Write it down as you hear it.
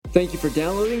Thank you for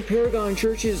downloading Paragon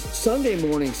Church's Sunday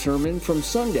morning sermon from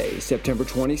Sunday, September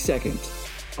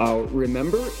 22nd. I'll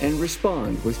remember and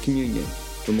respond with communion.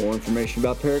 For more information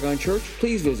about Paragon Church,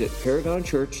 please visit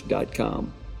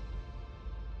paragonchurch.com.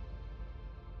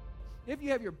 If you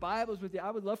have your Bibles with you,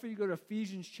 I would love for you to go to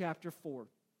Ephesians chapter 4.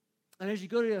 And as you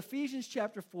go to Ephesians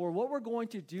chapter 4, what we're going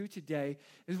to do today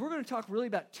is we're going to talk really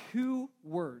about two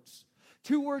words.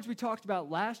 Two words we talked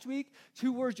about last week,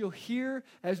 two words you'll hear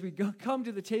as we come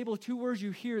to the table, two words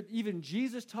you hear even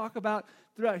Jesus talk about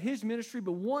throughout his ministry,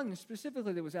 but one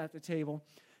specifically that was at the table.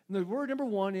 And the word number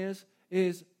one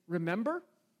is remember,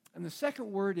 and the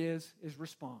second word is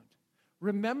respond.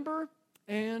 Remember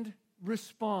and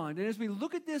respond. And as we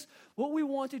look at this, what we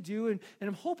want to do, and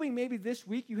I'm hoping maybe this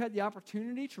week you had the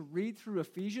opportunity to read through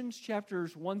Ephesians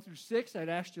chapters 1 through 6. I'd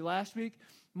asked you last week,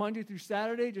 Monday through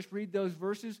Saturday, just read those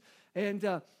verses. And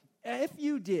if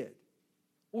you did,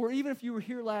 or even if you were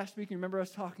here last week and remember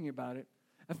us talking about it,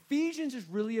 Ephesians is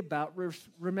really about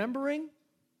remembering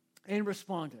and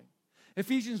responding.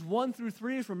 Ephesians 1 through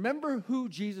 3 is remember who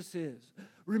Jesus is.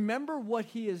 Remember what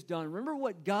he has done. Remember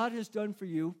what God has done for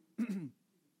you.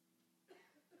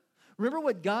 Remember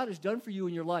what God has done for you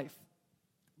in your life.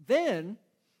 Then,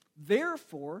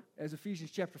 therefore, as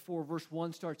Ephesians chapter 4, verse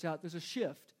 1 starts out, there's a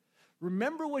shift.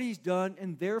 Remember what he's done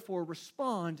and therefore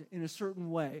respond in a certain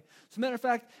way. As a matter of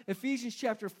fact, Ephesians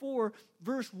chapter 4,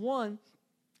 verse 1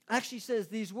 actually says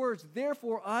these words,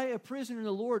 "Therefore I, a prisoner in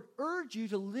the Lord, urge you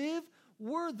to live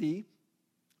worthy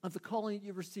of the calling that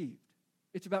you've received."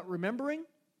 It's about remembering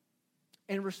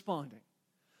and responding.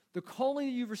 The calling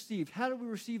that you've received. How do we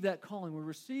receive that calling? We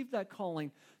receive that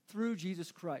calling through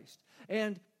Jesus Christ.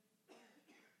 And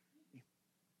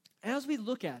as we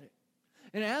look at it,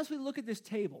 and as we look at this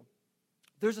table,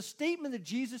 there's a statement that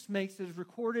Jesus makes that is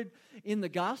recorded in the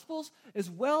Gospels as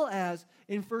well as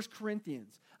in 1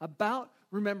 Corinthians about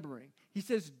remembering. He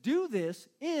says, "Do this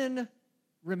in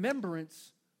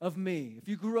remembrance of me." If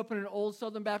you grew up in an old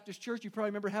Southern Baptist church, you probably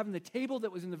remember having the table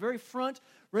that was in the very front,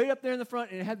 right up there in the front,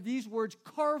 and it had these words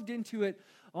carved into it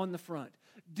on the front.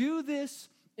 Do this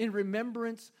in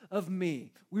remembrance of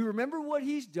me. We remember what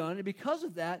he's done, and because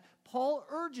of that, Paul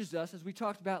urges us, as we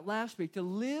talked about last week, to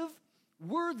live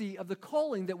worthy of the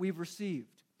calling that we've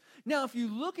received. Now, if you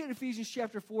look at Ephesians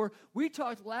chapter 4, we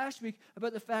talked last week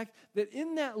about the fact that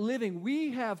in that living, we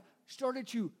have started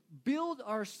to build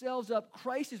ourselves up.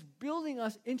 Christ is building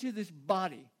us into this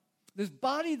body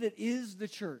that is the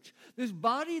church, this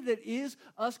body that is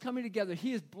us coming together.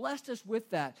 He has blessed us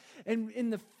with that. And in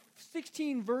the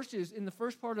 16 verses in the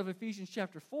first part of Ephesians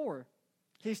chapter 4,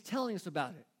 he's telling us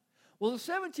about it. Well, the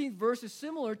 17th verse is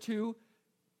similar to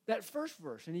that first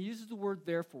verse, and he uses the word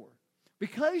therefore.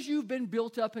 Because you've been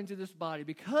built up into this body,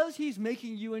 because he's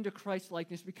making you into Christ's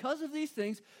likeness, because of these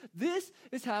things, this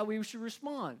is how we should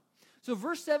respond. So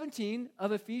verse 17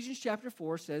 of Ephesians chapter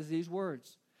 4 says these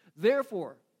words,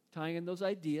 "Therefore," tying in those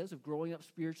ideas of growing up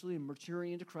spiritually and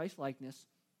maturing into Christ's likeness,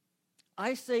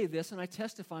 "I say this and I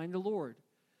testify in the Lord.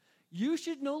 You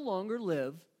should no longer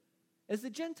live as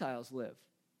the Gentiles live,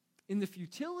 in the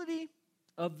futility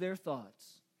of their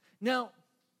thoughts." Now,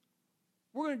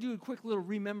 we're going to do a quick little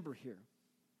remember here.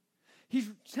 He's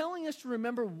telling us to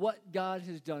remember what God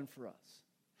has done for us.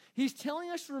 He's telling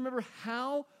us to remember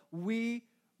how we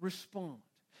respond.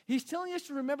 He's telling us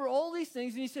to remember all these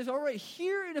things, and he says, all right,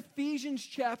 here in Ephesians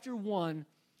chapter 1,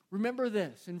 remember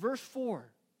this, in verse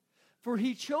 4, "For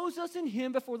he chose us in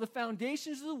him before the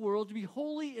foundations of the world to be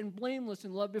holy and blameless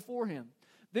in love before him.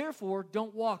 Therefore,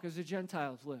 don't walk as the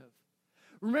Gentiles live."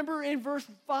 Remember in verse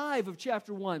 5 of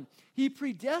chapter 1, "He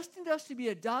predestined us to be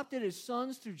adopted as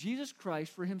sons through Jesus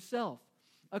Christ for himself,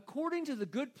 according to the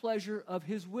good pleasure of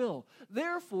his will.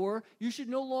 Therefore, you should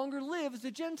no longer live as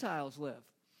the Gentiles live."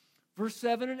 Verse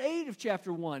 7 and 8 of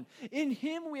chapter 1, "In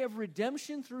him we have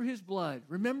redemption through his blood."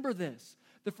 Remember this,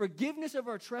 "the forgiveness of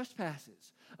our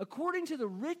trespasses, according to the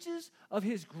riches of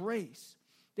his grace,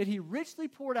 that he richly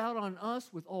poured out on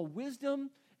us with all wisdom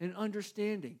and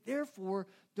understanding. Therefore,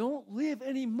 don't live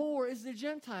anymore as the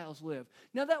Gentiles live."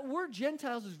 Now, that word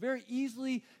Gentiles is very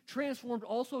easily transformed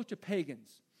also to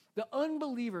pagans. The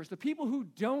unbelievers, the people who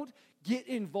don't get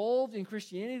involved in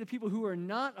Christianity, the people who are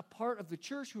not a part of the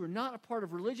church, who are not a part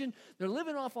of religion, they're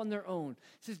living off on their own.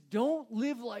 It says, don't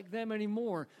live like them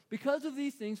anymore because of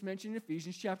these things mentioned in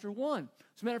Ephesians chapter 1.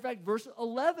 As a matter of fact, verse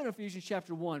 11 of Ephesians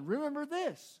chapter 1, remember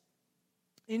this,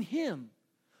 "In him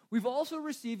we've also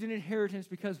received an inheritance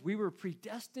because we were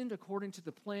predestined according to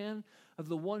the plan of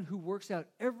the one who works out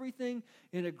everything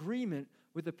in agreement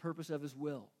with the purpose of his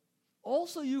will."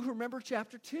 Also, you remember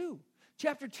chapter 2.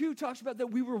 Chapter 2 talks about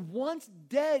that we were once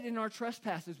dead in our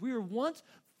trespasses. We were once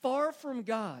far from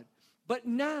God. But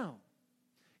now,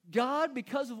 God,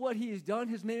 because of what he has done,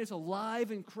 has made us alive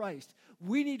in Christ.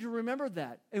 We need to remember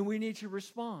that, and we need to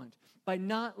respond by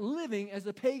not living as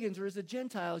the pagans or as the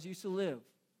Gentiles used to live.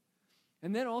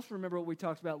 And then also remember what we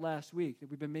talked about last week, that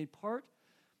we've been made part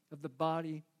of the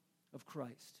body of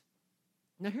Christ.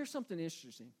 Now, here's something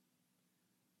interesting.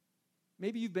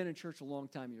 Maybe you've been in church a long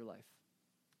time in your life.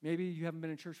 Maybe you haven't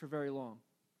been in church for very long.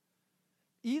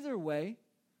 Either way,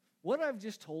 what I've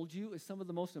just told you is some of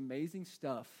the most amazing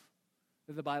stuff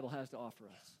that the Bible has to offer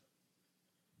us.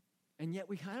 And yet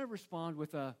we kind of respond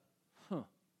with a,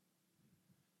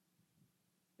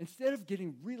 Instead of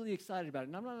getting really excited about it,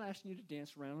 and I'm not asking you to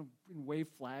dance around and wave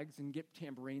flags and get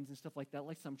tambourines and stuff like that,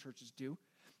 like some churches do.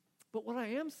 But what I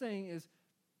am saying is,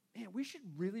 man, we should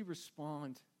really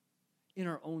respond in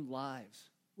our own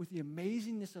lives with the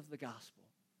amazingness of the gospel.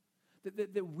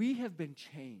 That we have been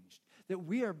changed, that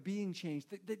we are being changed,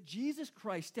 that Jesus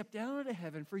Christ stepped down into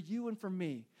heaven for you and for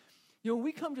me. You know, when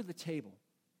we come to the table,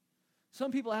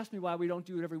 some people ask me why we don't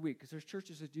do it every week, because there's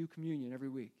churches that do communion every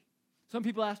week. Some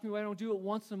people ask me why I don't do it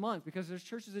once a month, because there's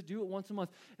churches that do it once a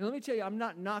month. And let me tell you, I'm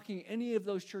not knocking any of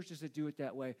those churches that do it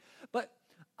that way. But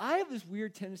I have this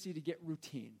weird tendency to get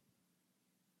routine.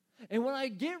 And when I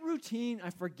get routine, I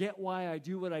forget why I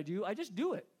do what I do. I just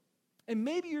do it. And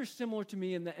maybe you're similar to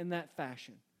me in that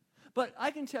fashion. But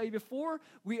I can tell you, before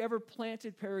we ever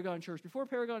planted Paragon Church, before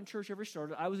Paragon Church ever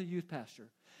started, I was a youth pastor.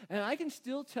 And I can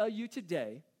still tell you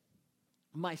today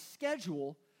my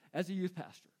schedule as a youth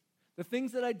pastor. The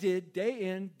things that I did day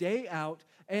in, day out,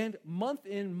 and month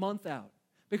in, month out.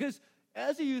 Because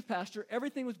as a youth pastor,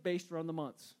 everything was based around the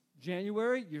months.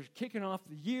 January, you're kicking off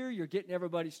the year, you're getting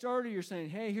everybody started, you're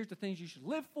saying, hey, here's the things you should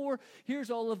live for,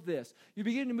 here's all of this. You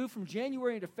begin to move from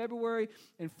January into February,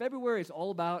 and February is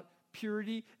all about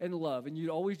purity and love. And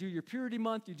you'd always do your purity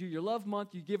month, you do your love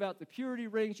month, you give out the purity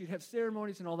rings, you'd have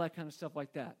ceremonies and all that kind of stuff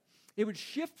like that. It would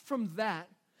shift from that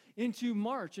into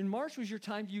March, and March was your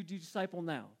time you do Disciple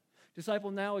Now. Disciple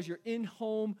Now is your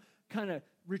in-home kind of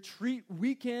retreat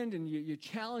weekend, and you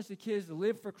challenge the kids to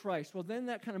live for Christ. Well, then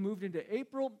that kind of moved into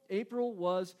April. April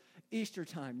was Easter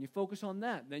time. You focus on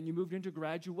that. Then you moved into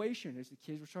graduation as the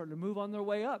kids were starting to move on their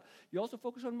way up. You also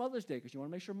focus on Mother's Day because you want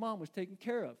to make sure mom was taken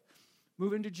care of.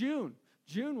 Move into June.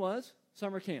 June was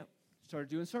summer camp. Started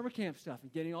doing summer camp stuff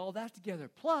and getting all that together.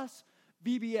 Plus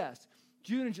VBS.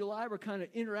 June and July were kind of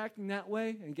interacting that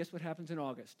way, and guess what happens in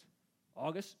August?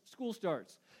 August, school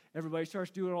starts. Everybody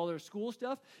starts doing all their school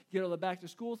stuff, get all the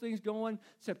back-to-school things going.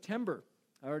 September,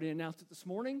 I already announced it this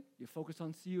morning, you focus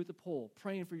on See You at the Pole,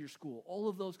 praying for your school, all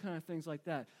of those kind of things like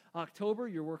that. October,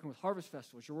 you're working with harvest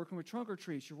festivals, you're working with trunk or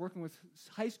treats, you're working with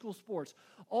high school sports,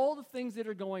 all the things that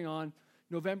are going on.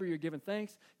 November, you're giving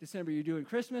thanks. December, you're doing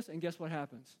Christmas, and guess what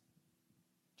happens?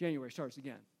 January starts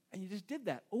again. And you just did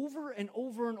that over and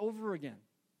over and over again.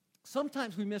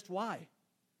 Sometimes we missed why.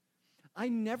 I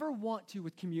never want to,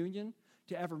 with communion,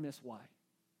 to ever miss why.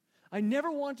 I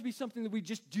never want it to be something that we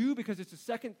just do because it's the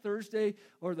second Thursday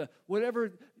or the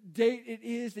whatever date it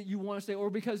is that you want to say, or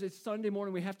because it's Sunday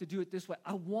morning we have to do it this way.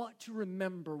 I want to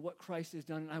remember what Christ has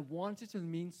done, and I want it to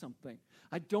mean something.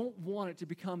 I don't want it to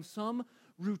become some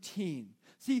routine.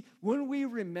 See, when we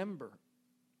remember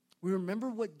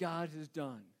what God has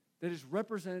done, that is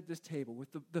represented at this table, with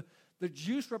the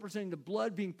juice representing the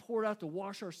blood being poured out to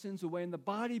wash our sins away, and the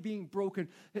body being broken,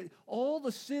 all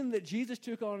the sin that Jesus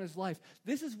took on his life.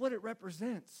 This is what it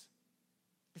represents.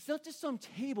 It's not just some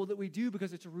table that we do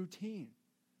because it's a routine.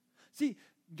 See,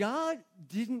 God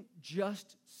didn't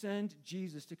just send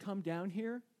Jesus to come down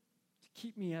here to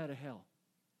keep me out of hell.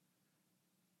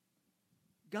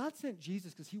 God sent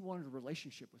Jesus because he wanted a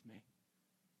relationship with me.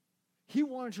 He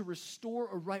wanted to restore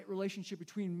a right relationship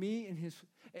between me and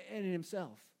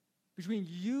himself, between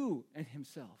you and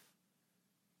himself.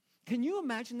 Can you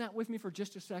imagine that with me for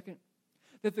just a second?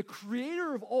 That the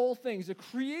creator of all things, the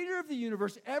creator of the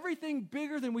universe, everything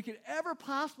bigger than we could ever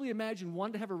possibly imagine,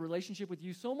 wanted to have a relationship with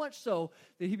you, so much so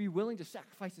that he'd be willing to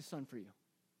sacrifice his son for you.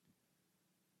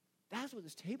 That's what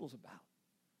this table's about.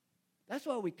 That's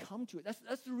why we come to it.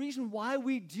 That's the reason why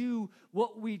we do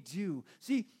what we do.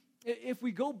 See, if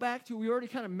we go back to, we already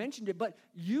kind of mentioned it, but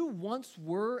you once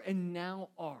were and now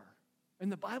are.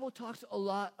 And the Bible talks a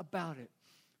lot about it.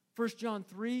 1 John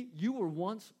 3, you were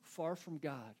once far from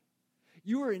God.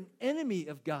 You were an enemy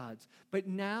of God's, but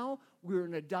now we're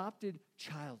an adopted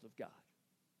child of God.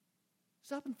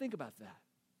 Stop and think about that.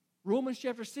 Romans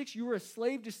chapter 6, you were a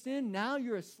slave to sin, now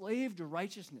you're a slave to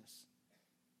righteousness.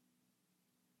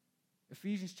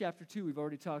 Ephesians chapter 2, we've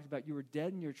already talked about you were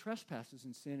dead in your trespasses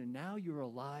and sin, and now you're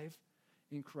alive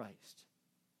in Christ.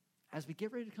 As we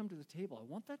get ready to come to the table, I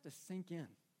want that to sink in.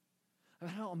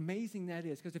 about how amazing that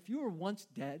is. Because if you were once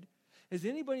dead, has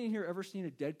anybody in here ever seen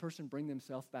a dead person bring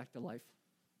themselves back to life?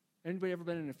 Anybody ever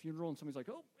been in a funeral and somebody's like,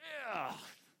 oh, yeah.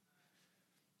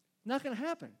 Not going to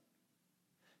happen.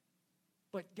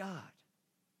 But God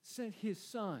sent his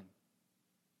son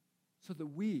so that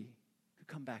we could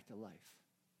come back to life.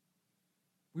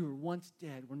 We were once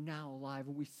dead. We're now alive.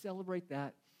 And we celebrate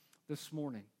that this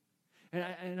morning.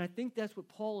 And I think that's what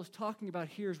Paul is talking about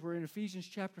here as we're in Ephesians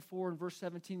chapter 4 and verse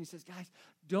 17. He says, guys,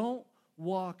 don't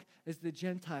walk as the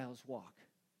Gentiles walk.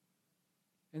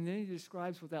 And then he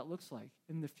describes what that looks like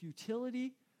in the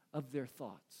futility of their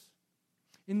thoughts.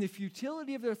 In the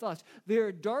futility of their thoughts. They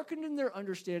are darkened in their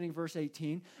understanding, verse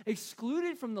 18,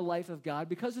 excluded from the life of God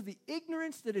because of the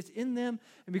ignorance that is in them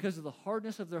and because of the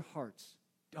hardness of their hearts.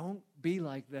 Don't be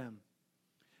like them.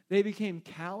 They became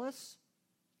callous,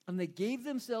 and they gave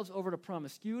themselves over to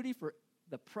promiscuity for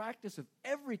the practice of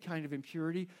every kind of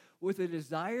impurity with a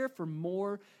desire for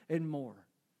more and more.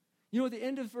 You know, at the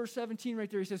end of verse 17 right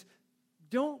there, he says,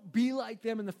 don't be like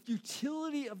them in the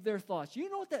futility of their thoughts. You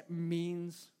know what that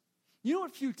means? You know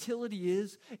what futility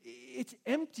is? It's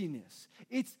emptiness.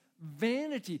 It's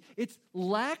vanity. It's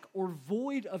lack or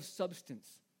void of substance.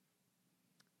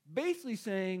 Basically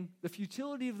saying the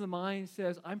futility of the mind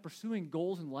says, I'm pursuing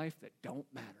goals in life that don't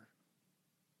matter.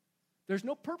 There's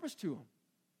no purpose to them.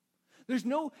 There's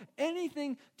no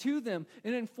anything to them.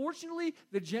 And unfortunately,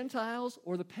 the Gentiles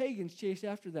or the pagans chase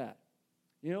after that.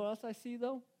 You know what else I see,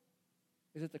 though?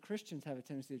 Is that the Christians have a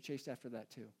tendency to chase after that,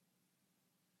 too.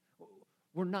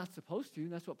 We're not supposed to,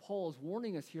 and that's what Paul is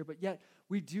warning us here, but yet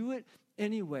we do it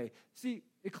anyway. See,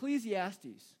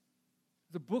 Ecclesiastes,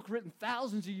 the book written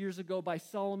thousands of years ago by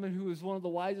Solomon, who was one of the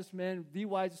wisest men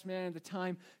at the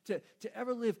time to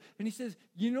ever live. And he says,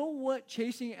 you know what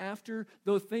chasing after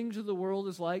those things of the world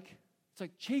is like? It's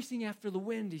like chasing after the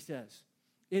wind, he says.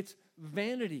 It's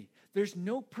vanity. There's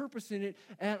no purpose in it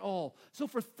at all. So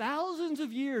for thousands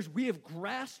of years, we have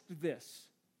grasped this.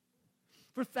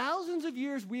 For thousands of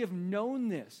years, we have known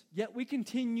this, yet we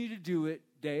continue to do it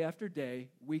day after day,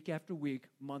 week after week,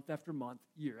 month after month,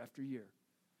 year after year.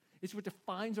 It's what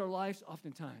defines our lives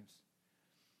oftentimes.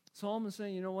 Solomon's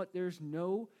saying, you know what? There's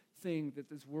no thing that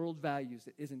this world values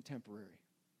that isn't temporary.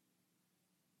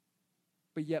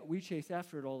 But yet we chase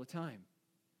after it all the time.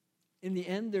 In the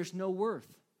end, there's no worth.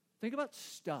 Think about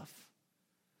stuff.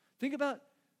 Think about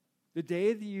the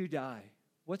day that you die.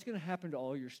 What's going to happen to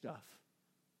all your stuff?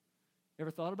 You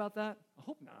ever thought about that? I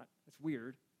hope not. It's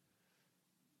weird.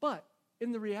 But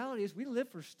in the reality is we live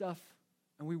for stuff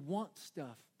and we want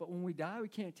stuff. But when we die, we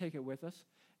can't take it with us.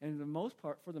 And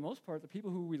for the most part, the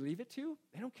people who we leave it to,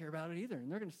 they don't care about it either.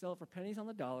 And they're going to sell it for pennies on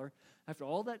the dollar after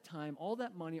all that time, all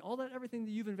that money, all that everything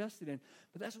that you've invested in.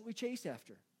 But that's what we chase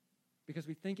after because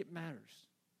we think it matters.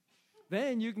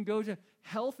 Then you can go to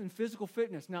health and physical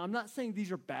fitness. Now, I'm not saying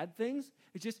these are bad things.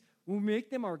 It's just when we make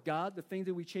them our God, the thing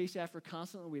that we chase after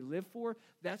constantly, we live for,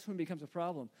 that's when it becomes a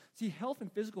problem. See, health and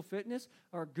physical fitness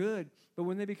are good, but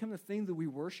when they become the thing that we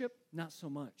worship, not so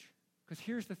much. Because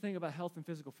here's the thing about health and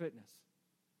physical fitness.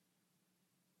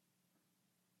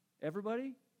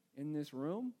 Everybody in this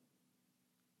room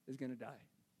is going to die.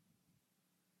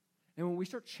 And when we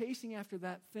start chasing after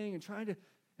that thing and trying to,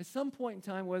 at some point in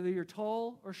time, whether you're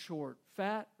tall or short,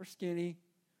 fat or skinny,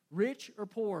 rich or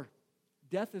poor,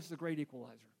 death is the great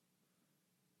equalizer.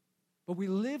 But we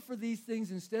live for these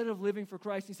things instead of living for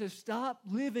Christ. He says, stop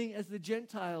living as the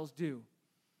Gentiles do.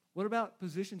 What about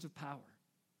positions of power?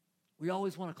 We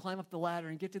always want to climb up the ladder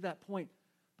and get to that point.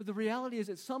 But the reality is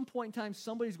at some point in time,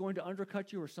 somebody's going to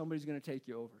undercut you or somebody's going to take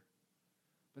you over.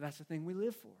 But that's the thing we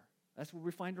live for. That's where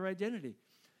we find our identity.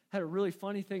 Had a really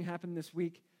funny thing happen this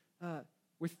week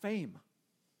with fame.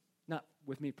 Not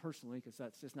with me personally, because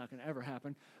that's just not going to ever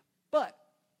happen. But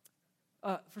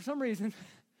for some reason,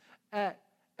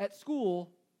 at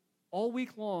school, all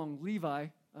week long, Levi,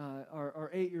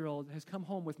 our 8-year-old, has come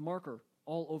home with marker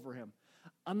all over him.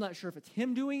 I'm not sure if it's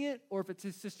him doing it or if it's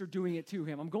his sister doing it to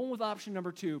him. I'm going with option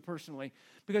number 2, personally,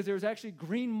 because there was actually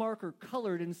green marker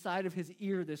colored inside of his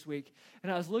ear this week,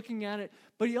 and I was looking at it,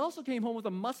 but he also came home with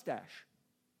a mustache.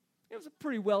 It was a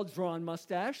pretty well-drawn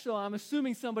mustache, so I'm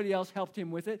assuming somebody else helped him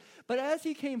with it. But as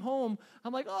he came home,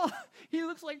 I'm like, oh, he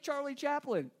looks like Charlie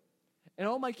Chaplin. And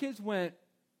all my kids went,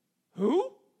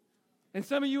 who? And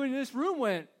some of you in this room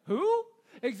went, who?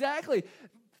 Exactly.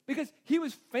 Because he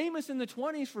was famous in the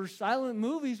 20s for silent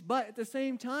movies, but at the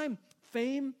same time,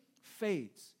 fame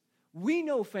fades. We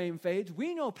know fame fades.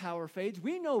 We know power fades.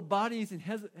 We know bodies and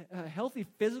healthy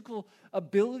physical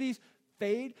abilities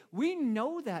fade. We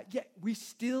know that, yet we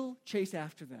still chase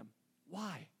after them.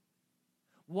 Why?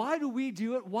 Why do we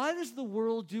do it? Why does the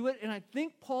world do it? And I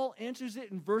think Paul answers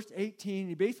it in verse 18.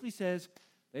 He basically says,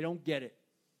 they don't get it.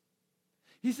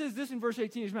 He says this in verse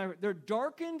 18. They're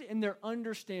darkened in their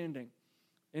understanding.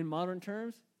 In modern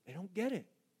terms, they don't get it.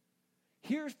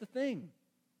 Here's the thing.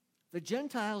 The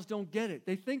Gentiles don't get it.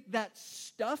 They think that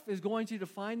stuff is going to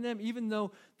define them, even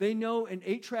though they know an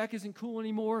 8-track isn't cool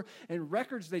anymore, and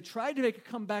records, they tried to make a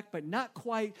comeback, but not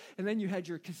quite, and then you had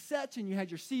your cassettes, and you had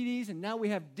your CDs, and now we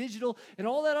have digital, and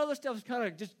all that other stuff is kind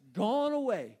of just gone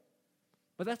away.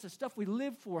 But that's the stuff we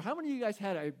live for. How many of you guys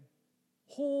had a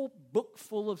whole book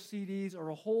full of CDs, or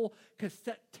a whole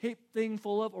cassette tape thing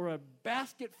full of, or a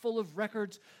basket full of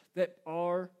records that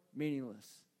are meaningless?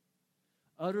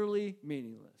 Utterly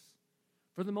meaningless.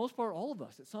 For the most part, all of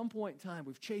us, at some point in time,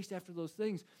 we've chased after those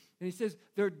things. And he says,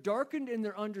 they're darkened in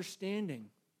their understanding.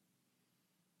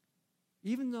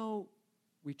 Even though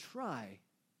we try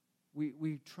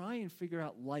and figure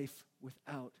out life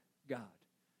without God.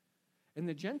 And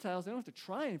the Gentiles, they don't have to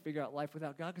try and figure out life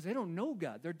without God because they don't know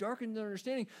God. They're darkened in their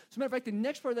understanding. As a matter of fact, the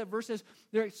next part of that verse says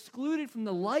they're excluded from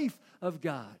the life of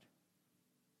God.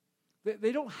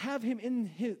 They don't have him in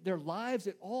their lives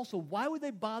at all, so why would they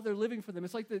bother living for them?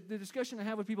 It's like the discussion I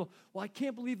have with people, well, I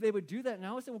can't believe they would do that. And I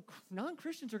always say, well,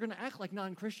 non-Christians are going to act like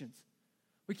non-Christians.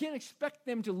 We can't expect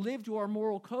them to live to our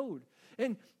moral code.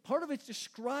 And part of it's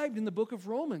described in the book of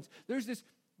Romans. There's this,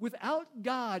 without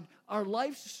God, our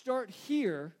lives start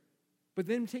here, but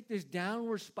then take this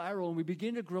downward spiral, and we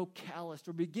begin to grow calloused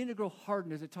or begin to grow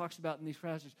hardened, as it talks about in these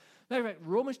passages. Matter of fact,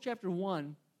 Romans chapter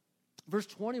 1, verse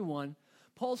 21,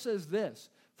 Paul says this,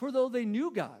 for though they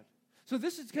knew God. So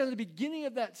this is kind of the beginning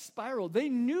of that spiral. They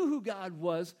knew who God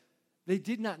was. They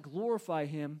did not glorify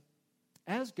him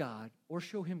as God or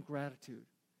show him gratitude.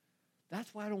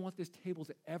 That's why I don't want this table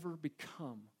to ever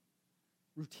become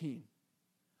routine.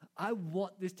 I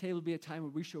want this table to be a time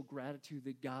where we show gratitude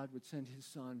that God would send his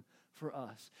son for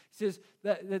us. He says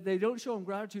that they don't show him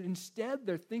gratitude. Instead,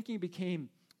 their thinking became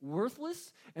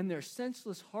worthless and their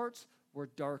senseless hearts were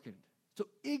darkened. So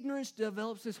ignorance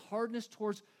develops this hardness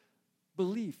towards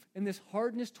belief and this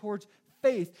hardness towards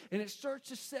faith. And it starts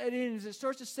to set in. As it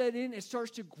starts to set in, it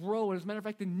starts to grow. And as a matter of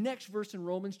fact, the next verse in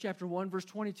Romans chapter 1, verse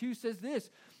 22 says this,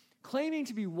 claiming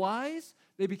to be wise,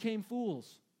 they became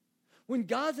fools. When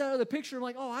God's out of the picture, I'm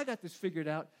like, oh, I got this figured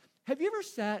out. Have you ever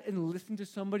sat and listened to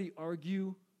somebody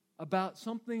argue about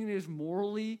something that is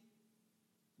morally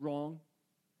wrong,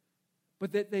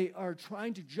 but that they are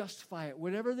trying to justify it,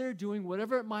 whatever they're doing,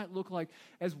 whatever it might look like,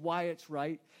 as why it's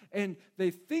right, and they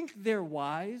think they're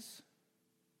wise,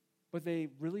 but they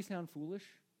really sound foolish?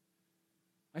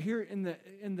 I hear it in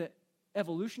the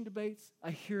evolution debates. I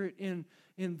hear it in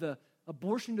the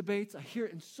abortion debates. I hear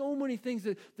it in so many things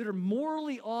that are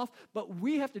morally off, but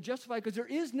we have to justify because there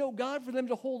is no God for them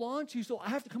to hold on to, so I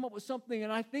have to come up with something,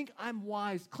 and I think I'm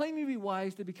wise. Claiming to be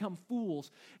wise, they become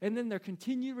fools. And then their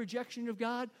continued rejection of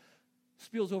God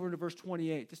spills over into verse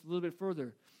 28, just a little bit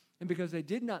further. And because they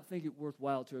did not think it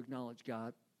worthwhile to acknowledge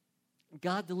God,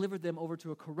 God delivered them over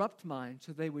to a corrupt mind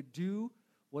so they would do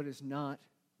what is not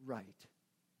right.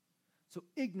 So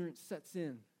ignorance sets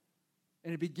in,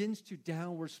 and it begins to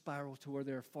downward spiral to where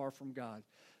they're far from God.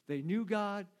 They knew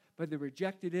God, but they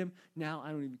rejected him. Now I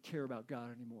don't even care about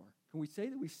God anymore. Can we say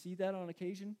that we see that on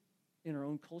occasion in our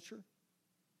own culture?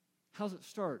 How does it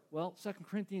start? Well, 2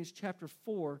 Corinthians chapter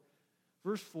 4,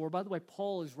 verse 4. By the way,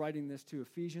 Paul is writing this to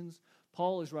Ephesians.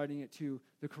 Paul is writing it to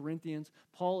the Corinthians.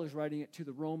 Paul is writing it to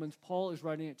the Romans. Paul is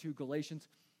writing it to Galatians.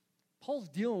 Paul's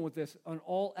dealing with this on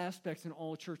all aspects in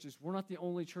all churches. We're not the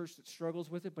only church that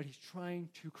struggles with it, but he's trying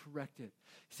to correct it.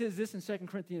 He says this in 2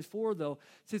 Corinthians 4, though.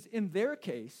 It says, in their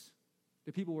case,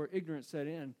 the people where ignorance set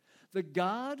in, the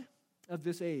God of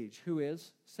this age, who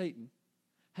is Satan,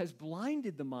 has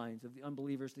blinded the minds of the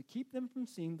unbelievers to keep them from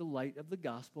seeing the light of the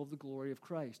gospel of the glory of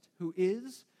Christ, who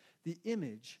is the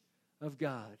image of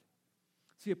God.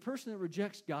 See, a person that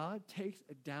rejects God takes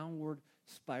a downward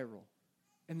spiral,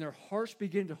 and their hearts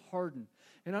begin to harden.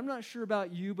 And I'm not sure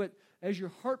about you, but as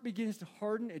your heart begins to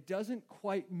harden, it doesn't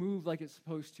quite move like it's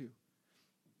supposed to.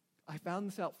 I found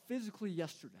this out physically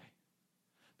yesterday,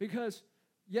 because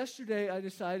yesterday I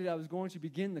decided I was going to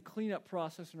begin the cleanup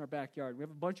process in our backyard. We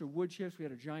have a bunch of wood chips. We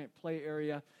had a giant play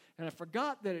area, and I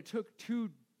forgot that it took 2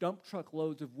 dump truck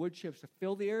loads of wood chips to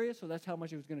fill the area, so that's how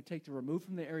much it was going to take to remove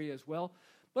from the area as well.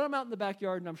 But I'm out in the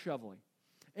backyard and I'm shoveling.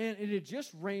 And it had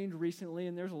just rained recently,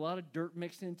 and there's a lot of dirt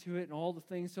mixed into it and all the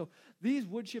things. So these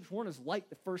wood chips weren't as light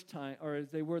the first time, or as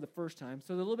they were the first time,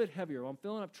 so they're a little bit heavier. Well, I'm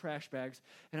filling up trash bags,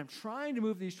 and I'm trying to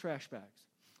move these trash bags.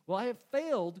 Well, I have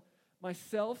failed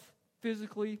myself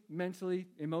physically, mentally,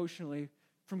 emotionally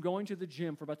from going to the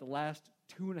gym for about the last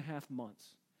 2.5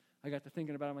 months. I got to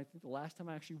thinking about it. I think the last time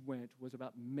I actually went was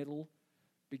about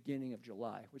beginning of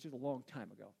July, which is a long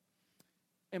time ago.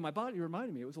 And my body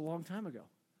reminded me it was a long time ago.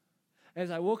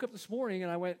 As I woke up this morning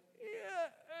and I went,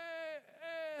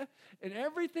 and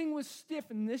everything was stiff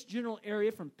in this general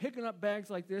area from picking up bags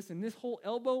like this, and this whole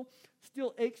elbow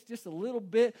still aches just a little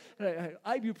bit. And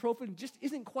ibuprofen just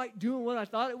isn't quite doing what I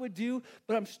thought it would do,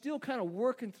 but I'm still kind of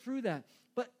working through that.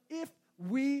 But if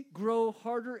we grow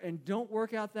harder and don't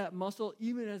work out that muscle,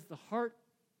 even as the heart,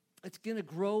 it's going to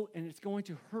grow and it's going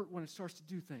to hurt when it starts to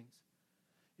do things.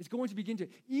 It's going to begin to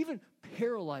even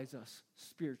paralyze us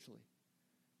spiritually,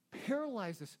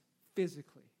 paralyze us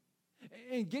physically,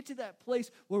 and get to that place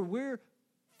where we're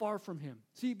far from him.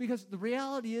 See, because the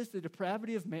reality is the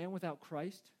depravity of man without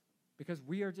Christ, because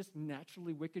we are just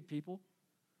naturally wicked people,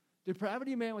 the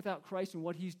depravity of man without Christ and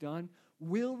what he's done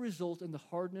will result in the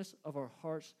hardness of our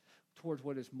hearts towards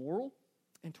what is moral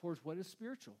and towards what is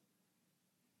spiritual.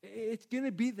 It's going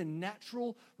to be the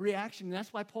natural reaction. And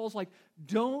that's why Paul's like,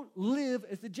 don't live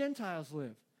as the Gentiles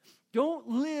live. Don't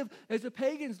live as the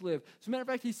pagans live. As a matter of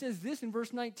fact, he says this in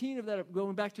verse 19 of that,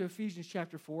 going back to Ephesians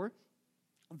chapter 4.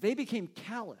 They became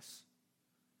callous.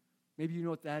 Maybe you know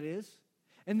what that is.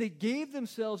 And they gave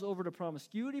themselves over to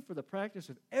promiscuity for the practice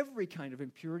of every kind of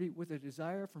impurity with a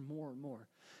desire for more and more.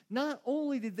 Not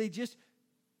only did they just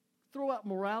throw out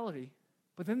morality,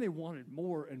 but then they wanted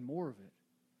more and more of it.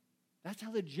 That's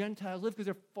how the Gentiles live, because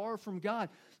they're far from God.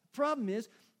 The problem is,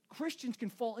 Christians can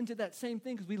fall into that same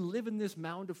thing because we live in this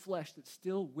mound of flesh that's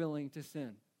still willing to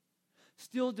sin,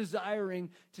 still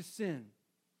desiring to sin.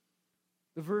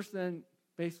 The verse then,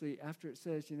 basically, after it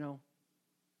says, you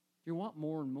want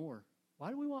more and more. Why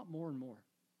do we want more and more?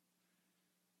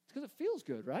 It's because it feels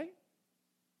good, right?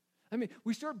 I mean,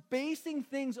 we start basing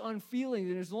things on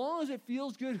feelings, and as long as it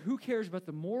feels good, who cares about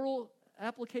the moral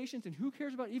applications, and who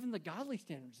cares about even the godly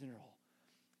standards in it all?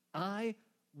 I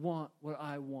want what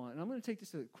I want. And I'm going to take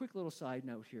just a quick little side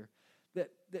note here, that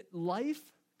life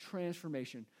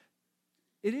transformation,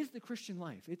 it is the Christian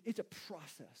life. It's a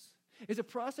process. It's a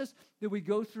process that we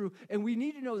go through, and we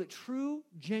need to know that true,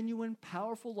 genuine,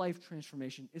 powerful life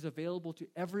transformation is available to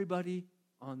everybody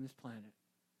on this planet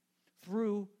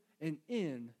through and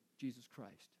in Jesus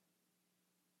Christ.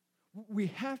 We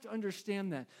have to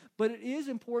understand that. But it is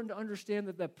important to understand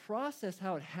that the process,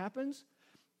 how it happens,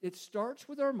 it starts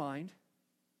with our mind,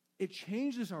 it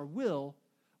changes our will,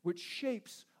 which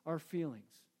shapes our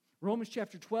feelings. Romans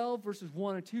chapter 12, verses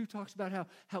 1 and 2 talks about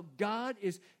how God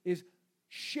is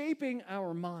shaping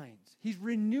our minds. He's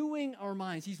renewing our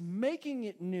minds. He's making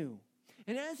it new.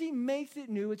 And as he makes it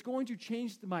new, it's going to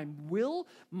change my will,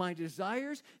 my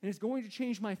desires, and it's going to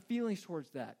change my feelings towards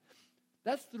that.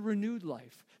 That's the renewed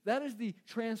life. That is the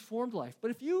transformed life.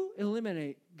 But if you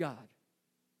eliminate God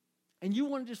and you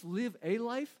want to just live a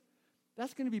life,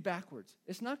 that's going to be backwards.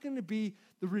 It's not going to be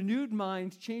the renewed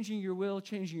mind changing your will,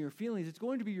 changing your feelings. It's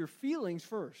going to be your feelings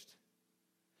first.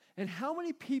 And how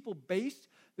many people base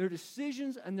their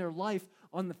decisions and their life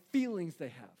on the feelings they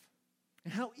have?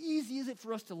 And how easy is it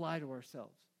for us to lie to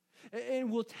ourselves? And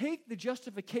we'll take the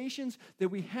justifications that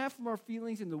we have from our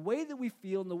feelings and the way that we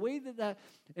feel and the way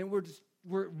and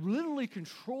we're literally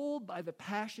controlled by the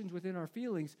passions within our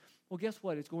feelings. Well, guess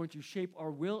what? It's going to shape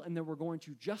our will, and then we're going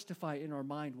to justify in our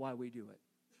mind why we do it.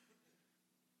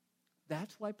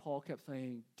 That's why Paul kept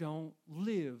saying, don't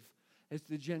live as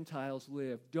the Gentiles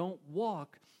live. Don't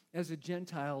walk as the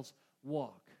Gentiles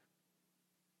walk.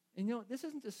 And this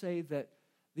isn't to say that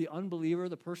the unbeliever,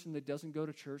 the person that doesn't go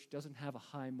to church, doesn't have a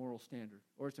high moral standard,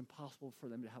 or it's impossible for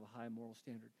them to have a high moral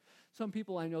standard. Some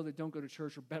people I know that don't go to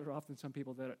church are better off than some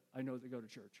people that I know that go to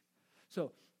church.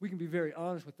 So we can be very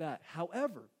honest with that.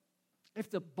 However, if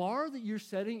the bar that you're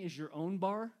setting is your own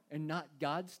bar and not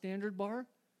God's standard bar,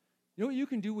 you know what you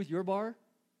can do with your bar?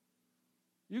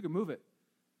 You can move it.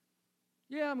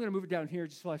 Yeah, I'm going to move it down here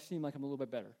just so I seem like I'm a little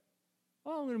bit better.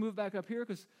 Oh, I'm going to move back up here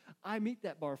because I meet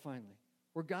that bar finally,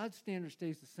 where God's standard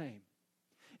stays the same.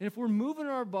 And if we're moving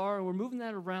our bar and we're moving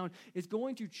that around, it's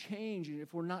going to change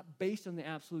if we're not based on the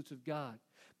absolutes of God.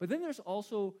 But then there's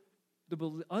also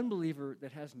the unbeliever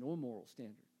that has no moral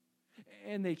standard.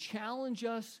 And they challenge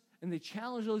us, and they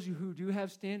challenge those who do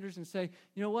have standards and say,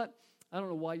 you know what? I don't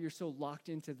know why you're so locked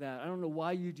into that. I don't know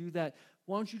why you do that.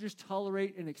 Why don't you just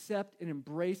tolerate and accept and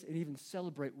embrace and even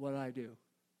celebrate what I do?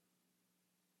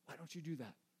 Why don't you do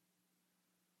that?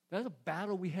 That's a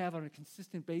battle we have on a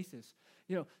consistent basis.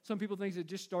 Some people think it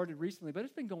just started recently, but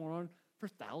it's been going on for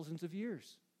thousands of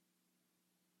years.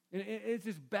 And it's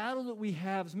this battle that we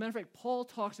have. As a matter of fact, Paul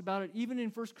talks about it even in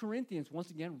 1 Corinthians, once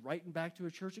again, writing back to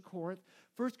a church at Corinth.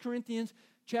 1 Corinthians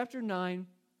chapter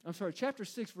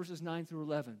 6, verses 9 through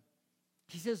 11.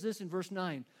 He says this in verse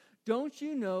 9, Don't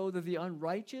you know that the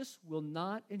unrighteous will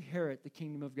not inherit the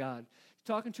kingdom of God? He's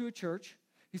talking to a church.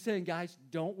 He's saying, guys,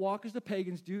 don't walk as the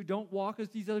pagans do. Don't walk as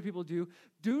these other people do.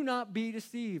 Do not be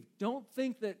deceived. Don't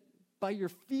think that by your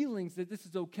feelings that this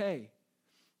is okay.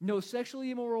 No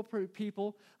sexually immoral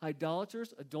people,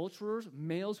 idolaters, adulterers,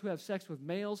 males who have sex with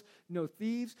males, no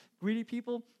thieves, greedy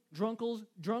people,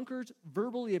 drunkards,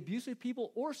 verbally abusive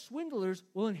people, or swindlers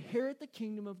will inherit the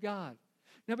kingdom of God.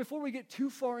 Now, before we get too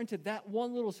far into that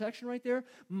one little section right there,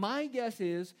 my guess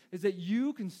is that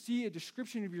you can see a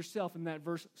description of yourself in that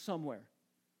verse somewhere.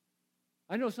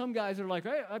 I know some guys that are like,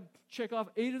 hey, I check off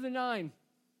 8 of the 9. I'm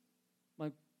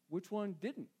like, which one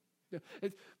didn't?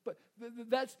 But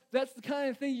that's the kind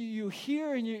of thing you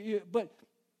hear, but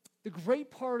the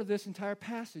great part of this entire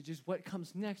passage is what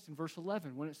comes next in verse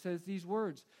 11 when it says these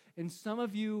words. And some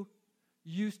of you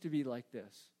used to be like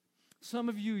this. Some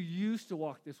of you used to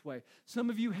walk this way. Some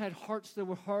of you had hearts that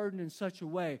were hardened in such a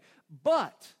way,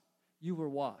 but you were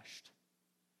washed.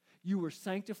 You were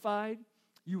sanctified.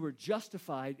 You were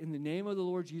justified in the name of the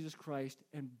Lord Jesus Christ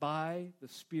and by the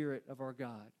Spirit of our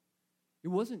God. It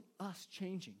wasn't us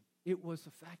changing. It was the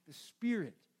fact the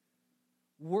Spirit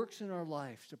works in our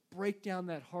lives to break down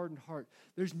that hardened heart.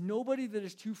 There's nobody that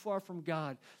is too far from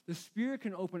God. The Spirit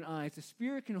can open eyes. The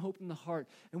Spirit can open the heart.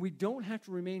 And we don't have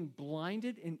to remain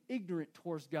blinded and ignorant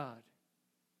towards God.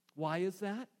 Why is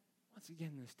that? Once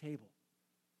again, this table.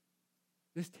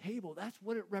 This table, that's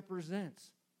what it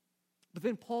represents. But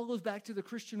then Paul goes back to the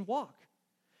Christian walk.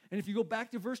 And if you go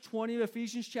back to verse 20 of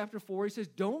Ephesians chapter 4, he says,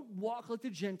 don't walk like the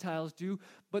Gentiles do,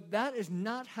 but that is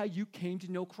not how you came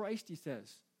to know Christ, he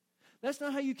says. That's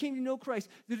not how you came to know Christ.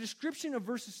 The description of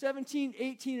verses 17,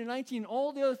 18, and 19,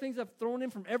 all the other things I've thrown in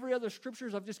from every other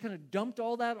scriptures, I've just kind of dumped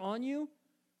all that on you.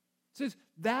 It says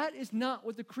that is not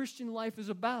what the Christian life is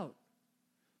about.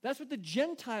 That's what the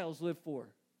Gentiles live for.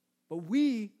 But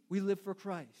we live for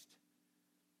Christ.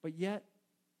 But yet,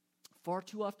 far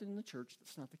too often in the church,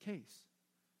 that's not the case.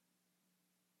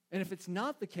 And if it's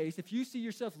not the case, if you see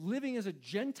yourself living as a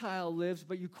Gentile lives,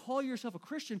 but you call yourself a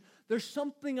Christian, there's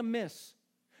something amiss.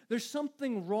 There's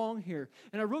something wrong here.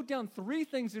 And I wrote down 3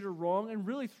 things that are wrong and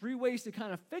really 3 ways to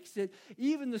kind of fix it.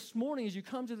 Even this morning as you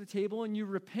come to the table and you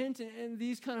repent and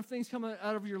these kind of things come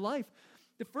out of your life.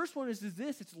 The first one is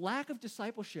this. It's lack of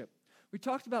discipleship. We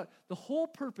talked about the whole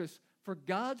purpose for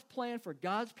God's plan for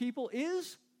God's people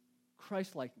is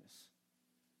Christ-likeness.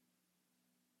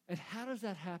 And how does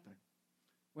that happen?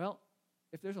 Well,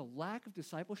 if there's a lack of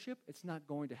discipleship, it's not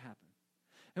going to happen.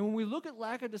 And when we look at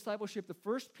lack of discipleship, the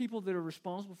first people that are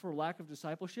responsible for lack of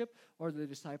discipleship are the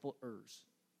disciplers,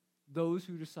 those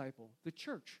who disciple, the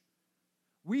church.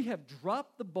 We have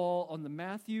dropped the ball on the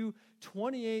Matthew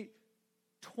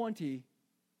 28:20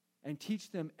 and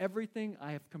teach them everything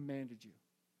I have commanded you.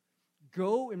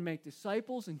 Go and make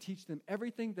disciples and teach them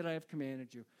everything that I have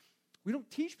commanded you. We don't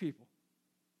teach people.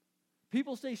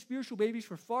 People stay spiritual babies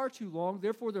for far too long,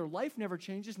 therefore their life never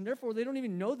changes, and therefore they don't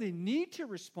even know they need to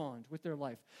respond with their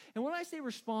life. And when I say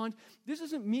respond, this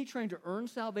isn't me trying to earn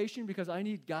salvation because I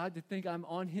need God to think I'm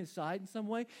on his side in some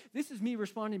way. This is me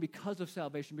responding because of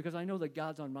salvation, because I know that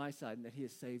God's on my side and that he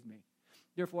has saved me.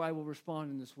 Therefore, I will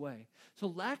respond in this way. So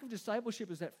lack of discipleship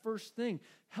is that first thing,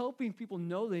 helping people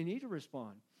know they need to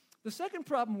respond. The second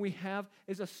problem we have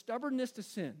is a stubbornness to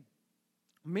sin.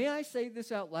 May I say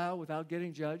this out loud without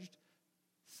getting judged?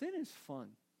 Sin is fun.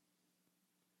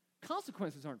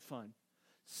 Consequences aren't fun.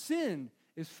 Sin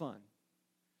is fun.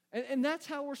 And that's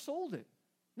how we're sold it.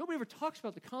 Nobody ever talks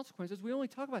about the consequences. We only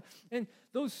talk about, and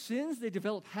those sins, they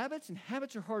develop habits, and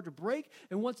habits are hard to break.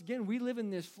 And once again, we live in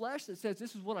this flesh that says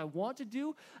this is what I want to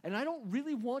do, and I don't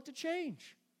really want to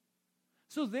change.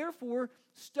 So therefore,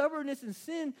 stubbornness and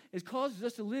sin causes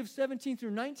us to live 17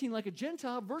 through 19 like a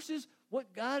Gentile versus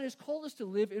what God has called us to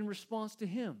live in response to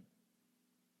him.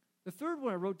 The third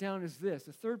one I wrote down is this.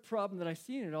 The third problem that I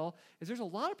see in it all is there's a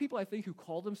lot of people, I think, who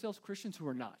call themselves Christians who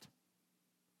are not.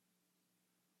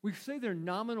 We say they're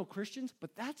nominal Christians,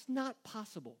 but that's not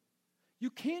possible.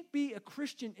 You can't be a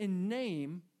Christian in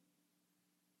name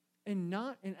and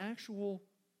not in actual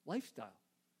lifestyle.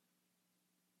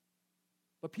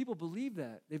 But people believe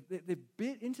that. They've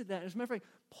bit into that. As a matter of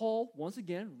fact, Paul, once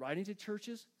again, writing to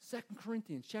churches, 2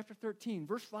 Corinthians chapter 13,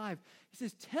 verse 5, he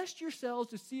says, test yourselves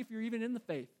to see if you're even in the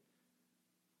faith.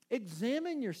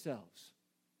 Examine yourselves.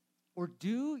 Or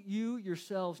do you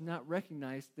yourselves not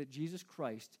recognize that Jesus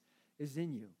Christ is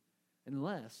in you,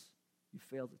 unless you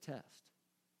fail the test?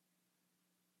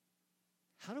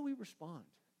 How do we respond?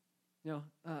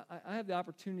 I have the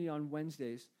opportunity on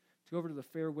Wednesdays to go over to the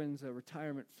Fairwinds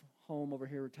retirement home over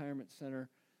here, retirement center,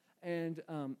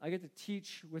 I get to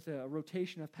teach with a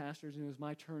rotation of pastors, and it was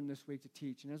my turn this week to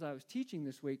teach. And as I was teaching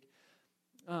this week,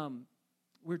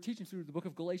 we're teaching through the book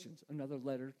of Galatians, another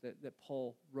letter that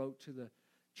Paul wrote to the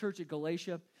church at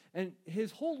Galatia. And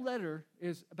his whole letter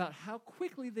is about how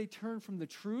quickly they turn from the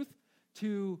truth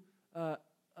to a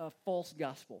false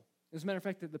gospel. As a matter of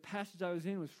fact, the passage I was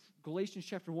in was Galatians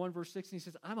chapter 1, verse 6, and he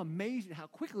says, I'm amazed at how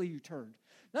quickly you turned.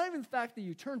 Not even the fact that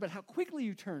you turned, but how quickly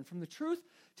you turned from the truth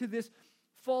to this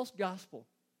false gospel.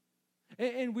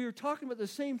 And we were talking about the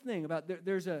same thing, about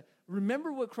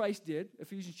remember what Christ did,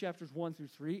 Ephesians chapters 1 through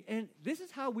 3, and this is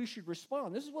how we should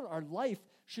respond. This is what our life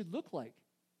should look like.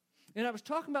 And I was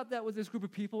talking about that with this group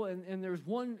of people, and there was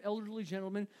one elderly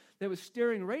gentleman that was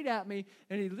staring right at me,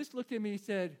 and he just looked at me and he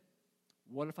said,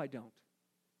 what if I don't?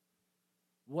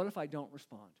 What if I don't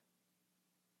respond?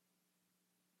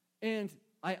 And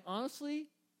I honestly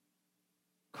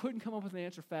couldn't come up with an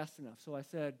answer fast enough. So I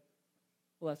said,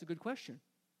 well, that's a good question.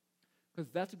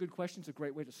 Because that's a good question. It's a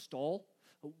great way to stall.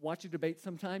 Watch a debate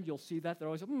sometime. You'll see that. They're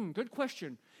always, good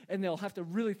question. And they'll have to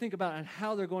really think about on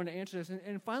how they're going to answer this.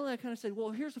 And finally, I kind of said,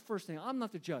 well, here's the first thing. I'm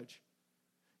not the judge.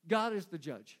 God is the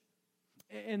judge.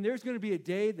 And there's going to be a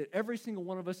day that every single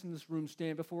one of us in this room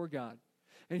stand before God.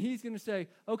 And he's going to say,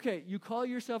 okay, you call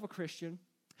yourself a Christian.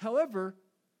 However,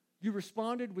 you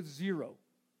responded with 0.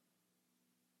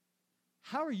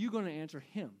 How are you going to answer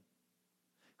him?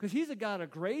 Because he's a God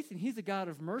of grace and he's a God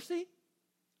of mercy.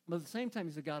 But at the same time,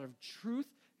 he's a God of truth.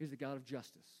 He's a God of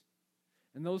justice.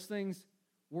 And those things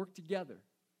work together.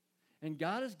 And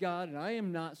God is God and I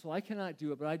am not, so I cannot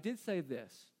do it. But I did say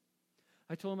this.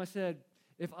 I told him, I said,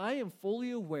 if I am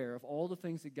fully aware of all the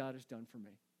things that God has done for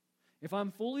me, if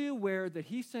I'm fully aware that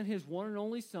he sent his one and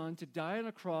only son to die on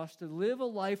a cross, to live a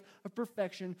life of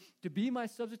perfection, to be my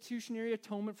substitutionary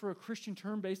atonement for a Christian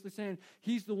term, basically saying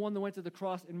he's the one that went to the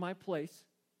cross in my place.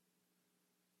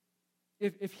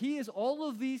 If he is all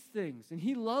of these things and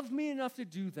he loved me enough to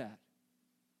do that,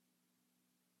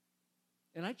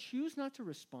 and I choose not to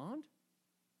respond,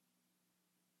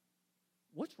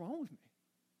 what's wrong with me?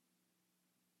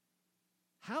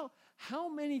 How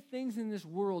many things in this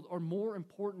world are more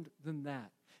important than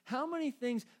that? How many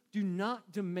things do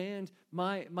not demand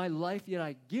my life, yet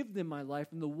I give them my life,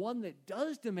 and the one that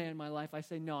does demand my life, I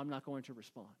say, no, I'm not going to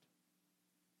respond?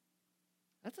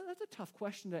 That's a tough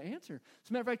question to answer. As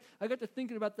a matter of fact, I got to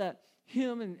thinking about that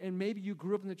hymn, and maybe you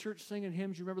grew up in the church singing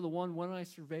hymns. You remember the one, When I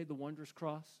Surveyed the Wondrous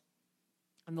Cross?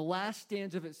 And the last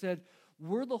stanza of it said,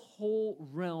 were the whole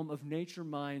realm of nature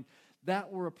mine,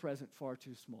 that were a present far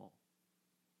too small.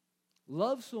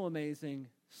 Love so amazing,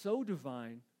 so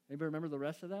divine. Anybody remember the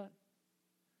rest of that?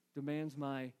 Demands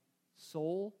my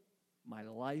soul, my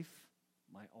life,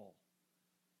 my all.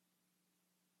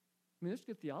 I mean, there's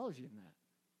good theology in that.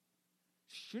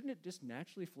 Shouldn't it just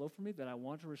naturally flow from me that I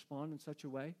want to respond in such a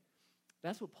way?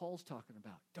 That's what Paul's talking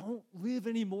about. Don't live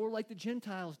anymore like the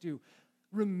Gentiles do.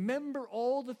 Remember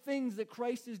all the things that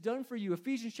Christ has done for you.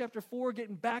 Ephesians chapter 4,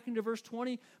 getting back into verse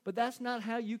 20, but that's not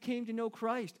how you came to know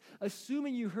Christ.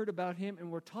 Assuming you heard about him and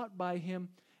were taught by him,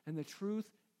 and the truth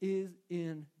is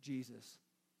in Jesus.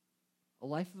 A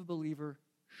life of a believer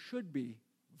should be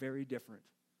very different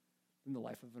than the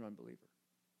life of an unbeliever.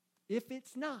 If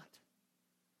it's not,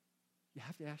 you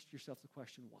have to ask yourself the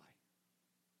question, why?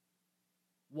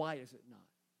 Why is it not?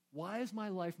 Why is my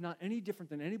life not any different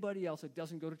than anybody else that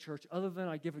doesn't go to church other than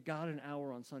I give God an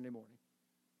hour on Sunday morning?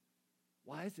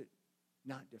 Why is it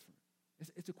not different?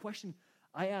 It's a question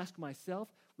I ask myself.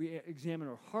 We examine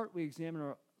our heart. We examine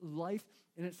our life.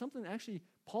 And it's something actually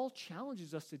Paul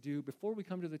challenges us to do before we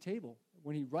come to the table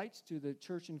when he writes to the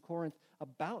church in Corinth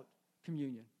about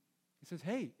communion. He says,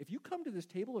 hey, if you come to this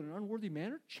table in an unworthy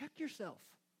manner, check yourself.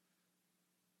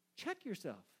 Check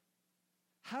yourself.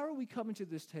 How are we coming to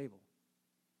this table?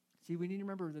 See, we need to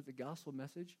remember that the gospel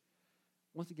message,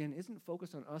 once again, isn't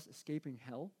focused on us escaping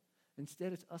hell.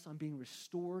 Instead, it's us on being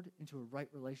restored into a right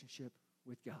relationship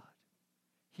with God.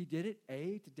 He did it,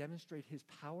 A, to demonstrate his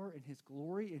power and his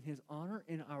glory and his honor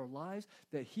in our lives,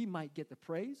 that he might get the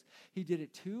praise. He did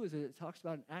it, too, as it talks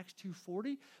about in Acts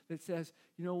 2:40, that says,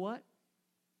 you know what?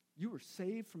 You were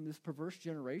saved from this perverse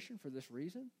generation for this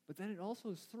reason. But then it also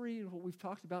is 3, and what we've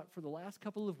talked about for the last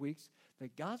couple of weeks,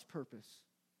 that God's purpose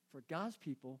for God's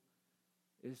people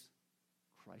is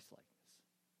Christ-likeness.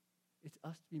 It's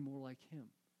us to be more like him.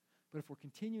 But if we're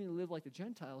continuing to live like the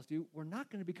Gentiles do, we're not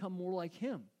going to become more like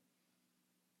him.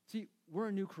 See, we're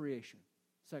a new creation,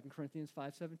 2 Corinthians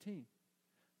 5:17.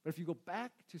 But if you go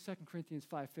back to 2 Corinthians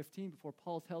 5:15, before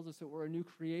Paul tells us that we're a new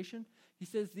creation, he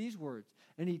says these words,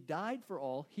 and he died for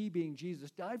all, he being Jesus,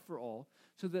 died for all,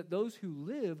 so that those who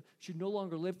live should no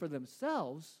longer live for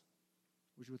themselves,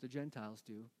 which is what the Gentiles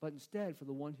do, but instead for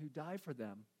the one who died for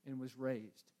them and was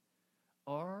raised.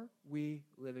 Are we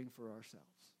living for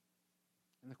ourselves?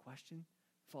 And the question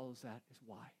follows that is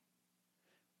why?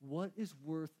 What is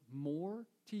worth more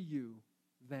to you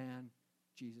than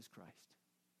Jesus Christ?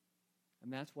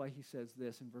 And that's why he says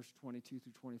this in verse 22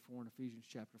 through 24 in Ephesians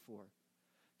chapter 4.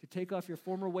 To take off your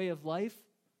former way of life,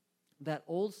 that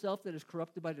old self that is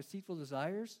corrupted by deceitful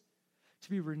desires, to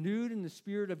be renewed in the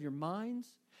spirit of your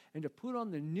minds, and to put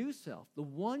on the new self, the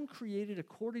one created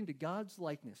according to God's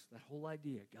likeness, that whole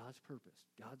idea, God's purpose,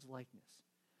 God's likeness.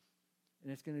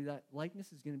 And that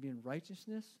likeness is going to be in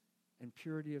righteousness and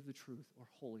purity of the truth, or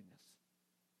holiness.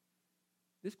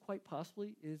 This quite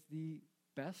possibly is the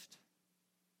best,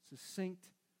 succinct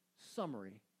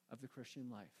summary of the Christian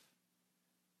life.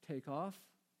 Take off,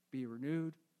 be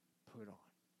renewed, put on.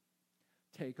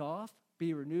 Take off,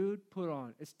 be renewed, put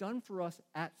on. It's done for us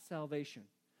at salvation.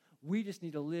 We just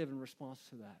need to live in response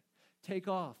to that. Take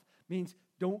off means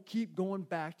don't keep going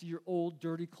back to your old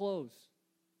dirty clothes.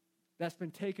 That's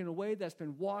been taken away, that's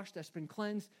been washed, that's been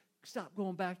cleansed. Stop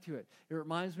going back to it. It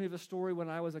reminds me of a story when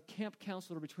I was a camp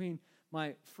counselor between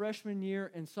my freshman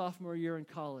year and sophomore year in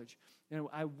college. And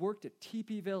I worked at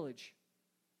Teepee Village.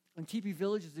 And Teepee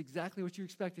Village is exactly what you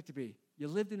expect it to be. You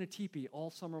lived in a teepee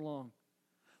all summer long.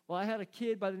 Well, I had a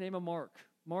kid by the name of Mark.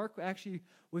 Mark actually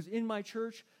was in my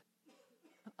church.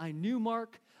 I knew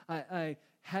Mark. I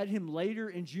had him later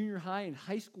in junior high and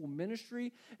high school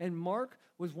ministry. And Mark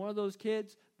was one of those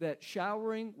kids that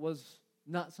showering was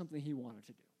not something he wanted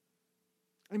to do.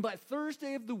 And by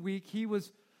Thursday of the week, he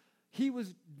was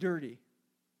dirty,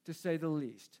 to say the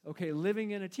least. Okay,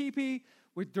 living in a teepee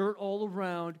with dirt all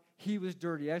around, he was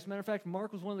dirty. As a matter of fact,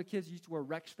 Mark was one of the kids who used to wear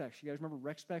rec specs. You guys remember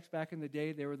rec specs back in the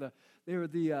day? They were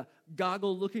the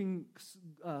goggle-looking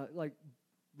like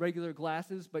regular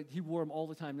glasses, but he wore them all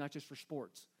the time, not just for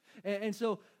sports. And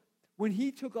so when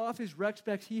he took off his rec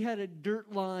specs, he had a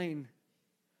dirt line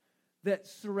that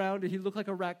surrounded. He looked like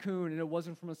a raccoon, and it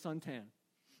wasn't from a suntan.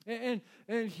 And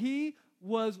he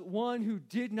was one who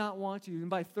did not want to. And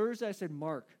by Thursday, I said,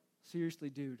 Mark, seriously,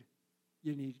 dude,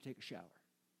 you need to take a shower.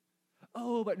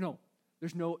 Oh, but no,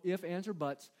 there's no if, ands, or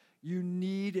buts. You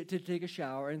need to take a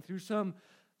shower. And through some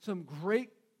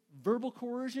great verbal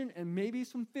coercion and maybe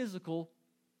some physical,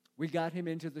 we got him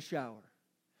into the shower.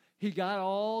 He got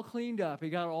all cleaned up. He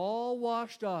got all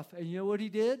washed off. And you know what he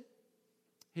did?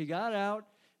 He got out,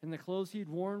 and the clothes he'd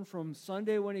worn from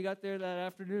Sunday when he got there that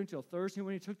afternoon till Thursday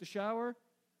when he took the shower,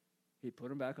 he put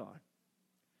them back on.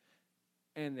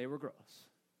 And they were gross.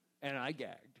 And I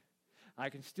gagged. I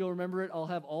can still remember it. I'll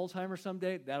have Alzheimer's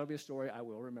someday. That'll be a story I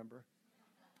will remember.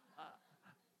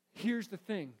 Here's the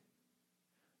thing.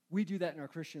 We do that in our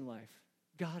Christian life.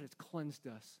 God has cleansed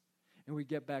us. And we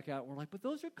get back out and we're like, but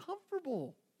those are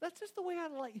comfortable. That's just the way I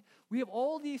like it. We have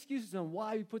all the excuses on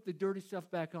why we put the dirty stuff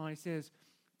back on. He says,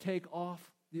 take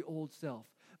off the old self.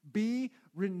 Be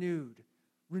renewed.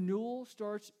 Renewal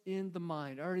starts in the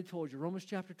mind. I already told you, Romans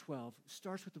chapter 12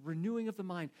 starts with the renewing of the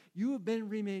mind. You have been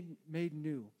made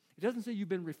new. It doesn't say you've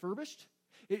been refurbished.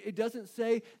 It doesn't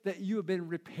say that you have been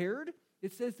repaired.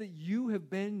 It says that you have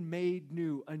been made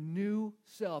new, a new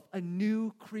self, a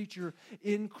new creature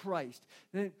in Christ.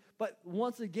 But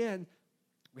once again,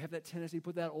 we have that tendency to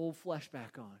put that old flesh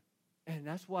back on. And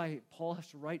that's why Paul has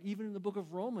to write, even in the book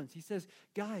of Romans, he says,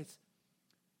 guys,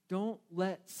 don't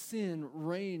let sin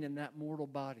reign in that mortal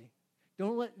body.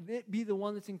 Don't let it be the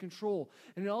one that's in control.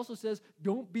 And it also says,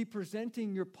 don't be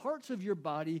presenting your parts of your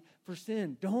body for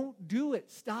sin. Don't do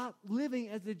it. Stop living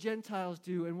as the Gentiles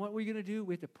do. And what are we going to do?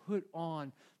 We have to put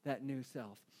on that new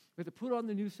self. We have to put on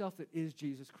the new self that is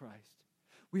Jesus Christ.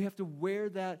 We have to wear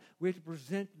that. We have to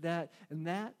present that. And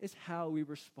that is how we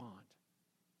respond.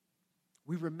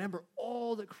 We remember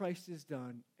all that Christ has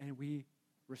done, and we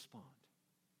respond.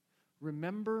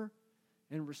 Remember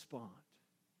and respond.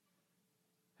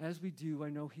 As we do,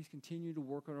 I know he's continuing to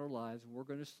work on our lives, and we're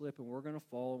going to slip, and we're going to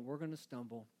fall, and we're going to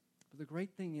stumble. But the great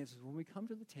thing is when we come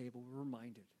to the table, we're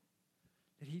reminded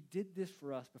that he did this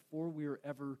for us before we were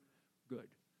ever good.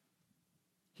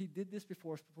 He did this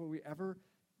before us before we ever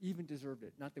even deserved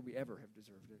it. Not that we ever have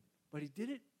deserved it, but he did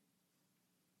it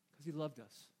because he loved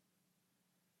us.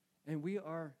 And we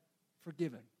are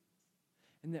forgiven.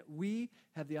 And that we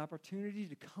have the opportunity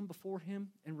to come before him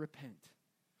and repent.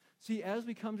 See, as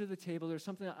we come to the table, there's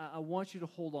something I want you to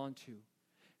hold on to.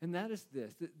 And that is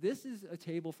this. This is a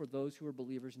table for those who are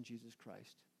believers in Jesus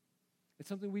Christ. It's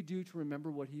something we do to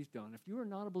remember what he's done. If you are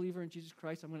not a believer in Jesus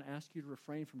Christ, I'm going to ask you to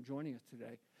refrain from joining us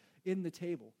today in the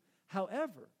table.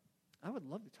 However, I would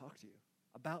love to talk to you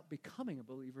about becoming a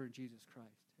believer in Jesus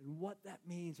Christ and what that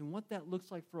means and what that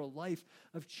looks like for a life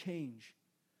of change.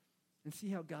 and see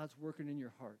how God's working in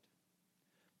your heart.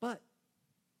 But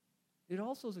it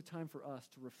also is a time for us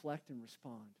to reflect and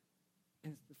respond.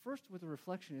 And the first with the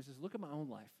reflection is look at my own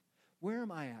life. Where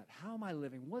am I at? How am I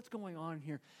living? What's going on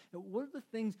here? And what are the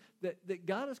things that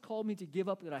God has called me to give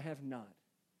up that I have not?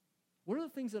 What are the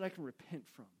things that I can repent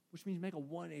from? Which means make a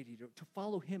 180 to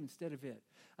follow him instead of it.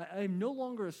 I am no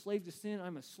longer a slave to sin.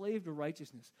 I'm a slave to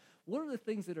righteousness. What are the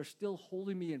things that are still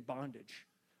holding me in bondage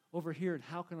over here, and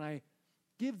how can I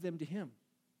give them to him?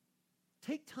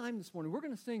 Take time this morning. We're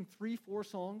going to sing 3-4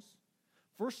 songs.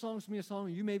 First song's going to be a song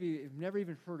you maybe have never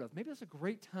even heard of. Maybe that's a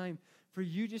great time for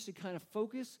you just to kind of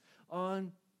focus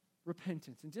on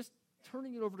repentance and just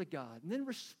turning it over to God. And then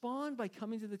respond by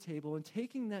coming to the table and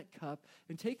taking that cup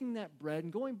and taking that bread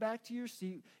and going back to your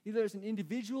seat, either as an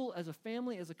individual, as a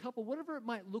family, as a couple, whatever it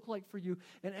might look like for you.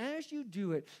 And as you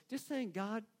do it, just saying,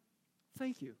 God,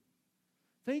 thank you.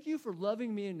 Thank you for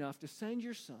loving me enough to send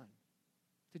your son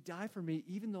to die for me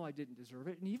even though I didn't deserve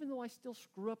it and even though I still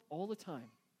screw up all the time.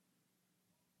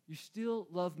 You still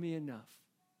love me enough.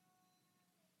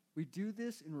 We do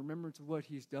this in remembrance of what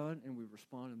he's done, and we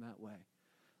respond in that way.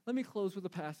 Let me close with a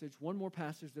passage, one more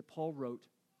passage that Paul wrote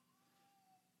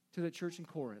to the church in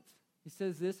Corinth. He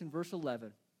says this in verse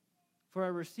 11, "For I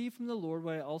received from the Lord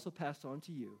what I also passed on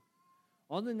to you.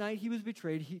 On the night he was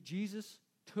betrayed, Jesus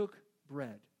took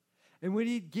bread. And when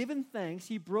he had given thanks,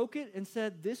 he broke it and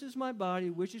said, 'This is my body,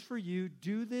 which is for you.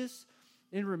 Do this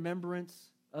in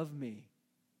remembrance of me.'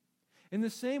 In the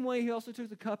same way, he also took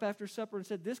the cup after supper and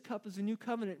said, 'This cup is a new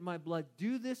covenant in my blood.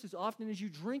 Do this as often as you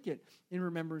drink it in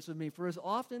remembrance of me. For as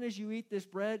often as you eat this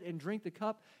bread and drink the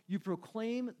cup, you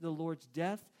proclaim the Lord's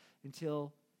death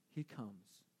until he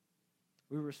comes.'"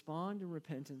 We respond in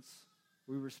repentance.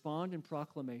 We respond in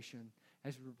proclamation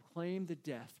as we proclaim the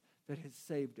death that has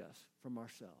saved us from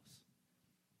ourselves.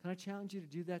 Can I challenge you to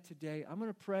do that today? I'm going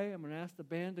to pray. I'm going to ask the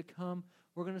band to come.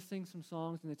 We're going to sing some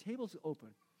songs, and the table's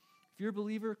open. If you're a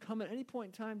believer, come at any point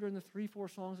in time during the 3-4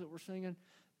 songs that we're singing,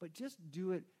 but just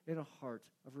do it in a heart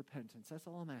of repentance. That's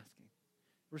all I'm asking.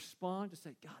 Respond to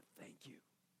say, "God, thank you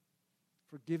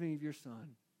for giving of your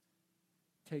son.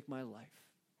 Take my life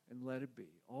and let it be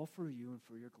all for you and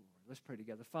for your glory." Let's pray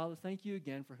together. Father, thank you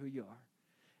again for who you are.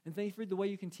 And thank you for the way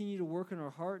you continue to work in our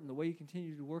heart and the way you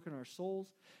continue to work in our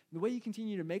souls and the way you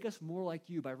continue to make us more like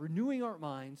you by renewing our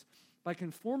minds, by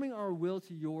conforming our will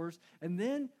to yours, and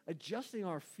then adjusting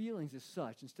our feelings as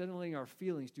such instead of letting our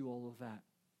feelings do all of that.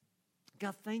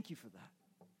 God, thank you for that.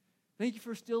 Thank you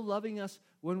for still loving us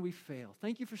when we fail.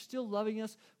 Thank you for still loving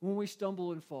us when we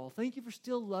stumble and fall. Thank you for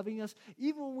still loving us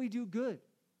even when we do good,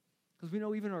 because we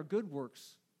know even our good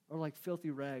works are like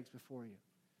filthy rags before you.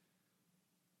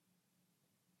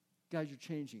 God, you're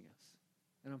changing us,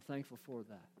 and I'm thankful for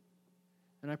that.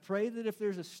 And I pray that if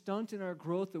there's a stunt in our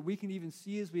growth that we can even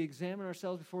see as we examine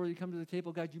ourselves before we come to the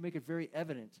table, God, you make it very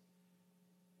evident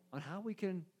on how we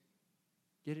can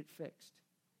get it fixed.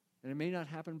 And it may not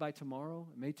happen by tomorrow.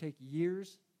 It may take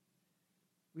years.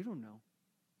 We don't know.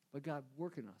 But God,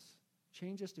 work in us.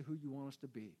 Change us to who you want us to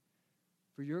be.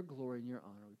 For your glory and your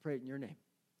honor. We pray it in your name.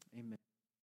 Amen.